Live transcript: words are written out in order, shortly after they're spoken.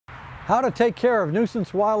How to take care of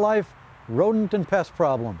nuisance wildlife, rodent and pest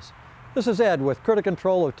problems. This is Ed with Critter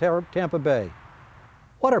Control of Tampa Bay.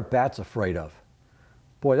 What are bats afraid of?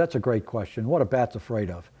 Boy, that's a great question. What are bats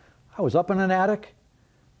afraid of? I was up in an attic.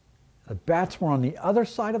 The bats were on the other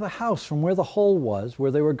side of the house from where the hole was,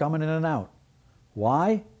 where they were coming in and out.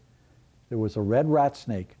 Why? There was a red rat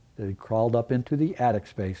snake that had crawled up into the attic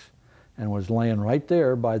space and was laying right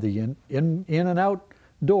there by the in and out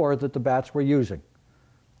door that the bats were using.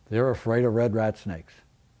 They're afraid of red rat snakes.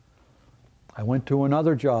 I went to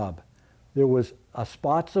another job. There was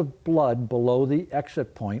spots of blood below the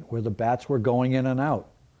exit point where the bats were going in and out.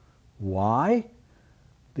 Why?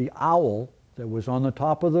 The owl that was on the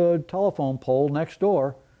top of the telephone pole next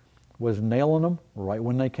door was nailing them right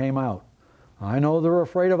when they came out. I know they're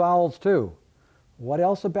afraid of owls too. What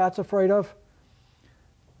else are bats afraid of?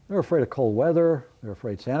 They're afraid of cold weather. They're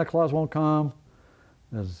afraid Santa Claus won't come.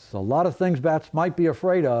 There's a lot of things bats might be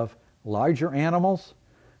afraid of, larger animals,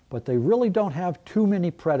 but they really don't have too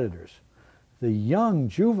many predators. The young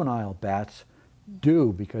juvenile bats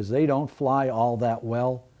do, because they don't fly all that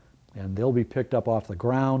well, and they'll be picked up off the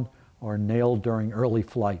ground or nailed during early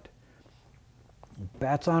flight.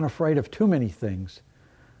 Bats aren't afraid of too many things,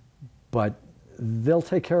 but they'll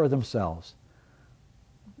take care of themselves.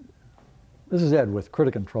 This is Ed with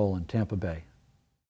Critter Control in Tampa Bay.